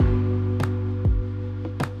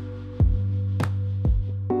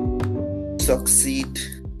succeed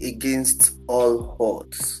against all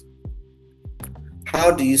odds?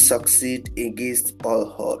 How do you succeed against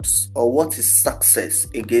all odds? Or what is success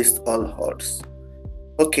against all odds?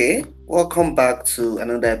 Okay, welcome back to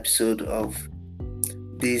another episode of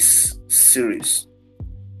this series.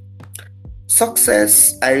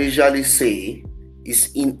 Success, I usually say,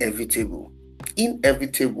 is inevitable.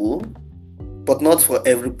 Inevitable, but not for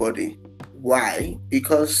everybody. Why?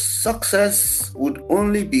 Because success would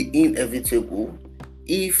only be inevitable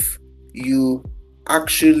if you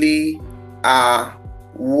actually are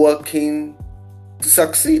working to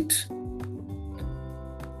succeed.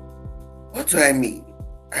 What do I mean?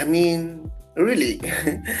 I mean, really,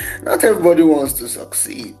 not everybody wants to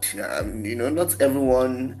succeed. Not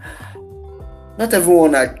everyone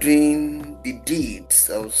are doing the deeds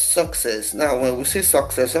of success. Now, when we say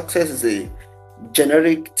success is a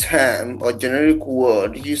generic term or generic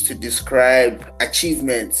word used to describe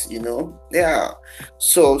achievements, Yeah.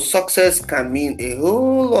 So success can mean a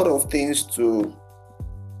whole lot of things to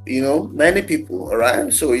many people, all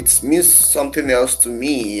right? So it means something else to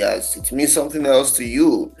me as it means something else to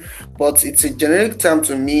you, but it's a generic term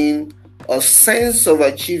to mean a sense of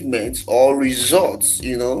achievement or results,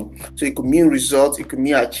 So it could mean results, it could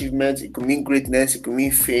mean achievement, it could mean greatness, it could mean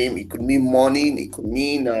fame, it could mean money, it could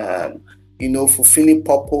mean fulfilling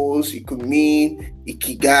purpose, it could mean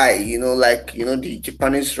ikigai, the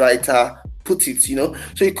Japanese writer put it,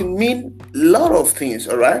 So it could mean a lot of things,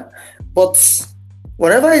 all right? But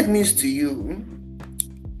whatever it means to you,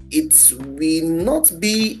 it will not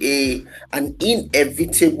be an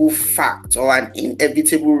inevitable fact or an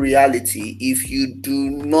inevitable reality if you do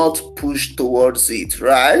not push towards it,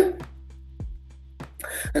 right?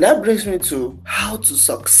 And that brings me to how to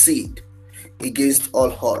succeed against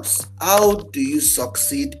all odds. How do you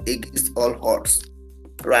succeed against all odds?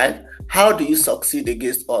 Right? How do you succeed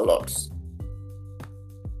against all odds?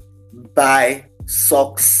 By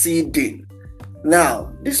succeeding.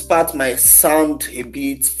 Now, this part might sound a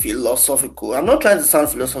bit philosophical. I'm not trying to sound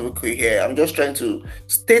philosophical here. I'm just trying to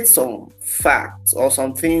state some facts or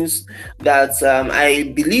some things that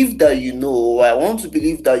I believe that I want to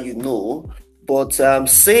believe that but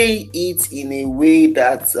say it in a way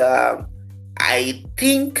that I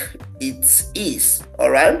think it is. All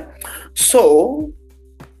right. So,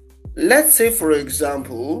 let's say, for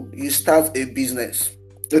example, you start a business.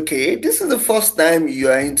 Okay, this is the first time you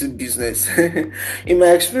are into business. In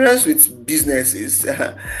my experience with businesses,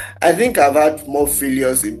 I think I've had more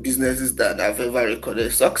failures in businesses than I've ever recorded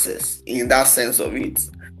success in that sense of it.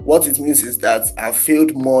 What it means is that I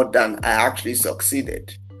failed more than I actually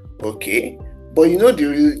succeeded. Okay, but the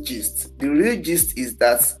real gist? The real gist is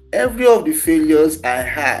that every of the failures I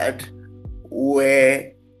had were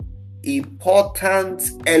important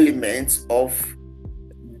elements of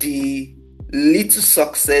the little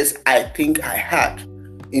success I think I had.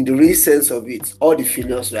 In the real sense of it, all the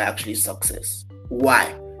failures were actually success.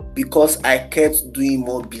 Why? Because I kept doing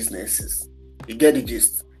more businesses. You get the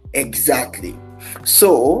gist? Exactly.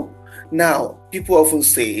 So now people often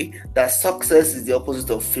say that success is the opposite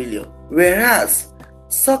of failure, whereas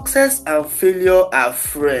success and failure are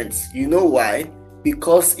friends. You know why?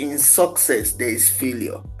 Because in success there is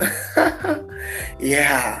failure.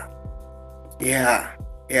 Yeah.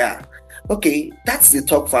 Okay, that's the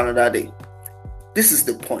talk for another day. This is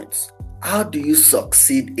the point. How do you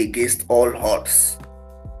succeed against all odds?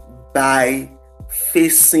 By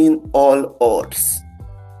facing all odds.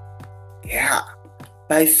 Yeah,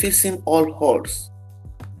 by facing all odds.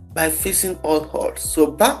 By facing all odds.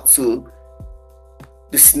 So back to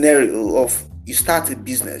the scenario of you start a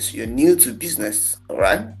business, you're new to business, all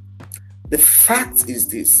right? The fact is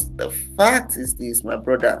this, my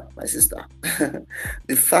brother, my sister.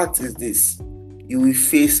 The fact is this: you will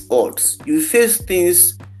face odds. You will face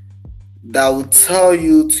things that will tell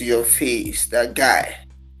you to your face that, guy,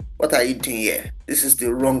 what are you doing here? This is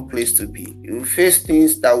the wrong place to be. You will face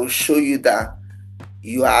things that will show you that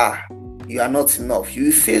you are not enough. You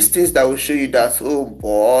will face things that will show you that, oh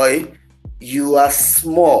boy, you are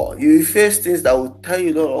small. You will face things that will tell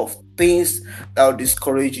you a lot of things that will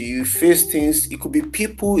discourage you. You face things, it could be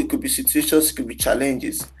people, it could be situations, it could be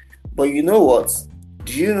challenges. But you know what?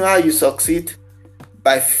 Do you know how you succeed?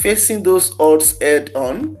 By facing those odds head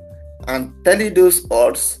on and telling those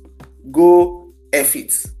odds, go F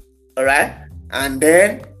it. Alright? And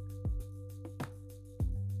then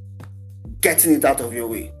getting it out of your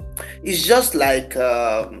way. It's just like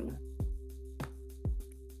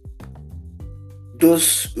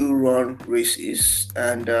those who run races,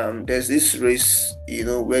 and there's this race,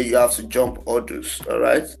 where you have to jump hurdles. All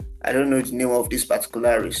right, I don't know the name of this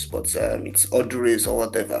particular race, but it's hurdle race or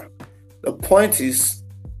whatever. The point is,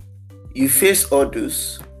 you face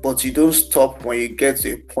hurdles, but you don't stop when you get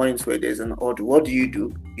to a point where there's an hurdle. What do?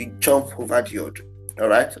 You jump over the hurdle, all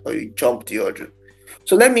right? Or you jump the hurdle.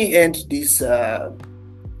 So let me end this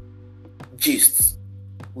gist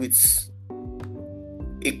with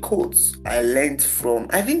a quote I learned from,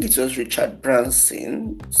 I think it was Richard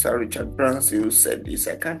Branson. Sir Richard Branson who said this.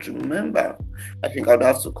 I can't remember. I think I'll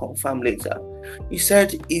have to confirm later. He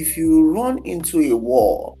said, if you run into a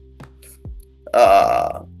wall,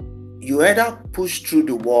 you either push through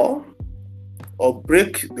the wall, or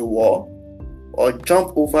break the wall, or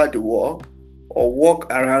jump over the wall, or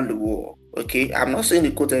walk around the wall. Okay, I'm not saying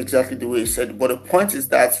the quote exactly the way he said, but the point is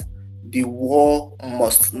that the wall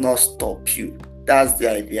must not stop you. That's the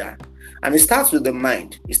idea. And it starts with the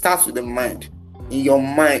mind. It starts with the mind. In your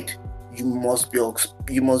mind, you must be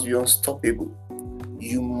unstoppable.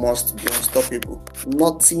 You must be unstoppable.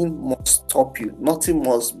 Nothing must stop you. Nothing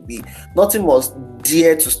must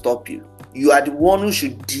dare to stop you. You are the one who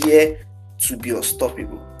should dare to be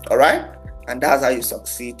unstoppable. All right? And that's how you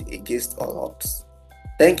succeed against all odds.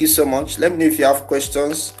 Thank you so much. Let me know if you have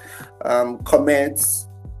questions, comments,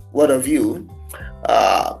 what of you.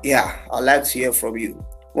 I'd like to hear from you.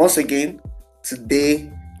 Once again,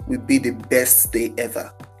 today will be the best day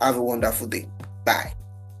ever. Have a wonderful day. Bye.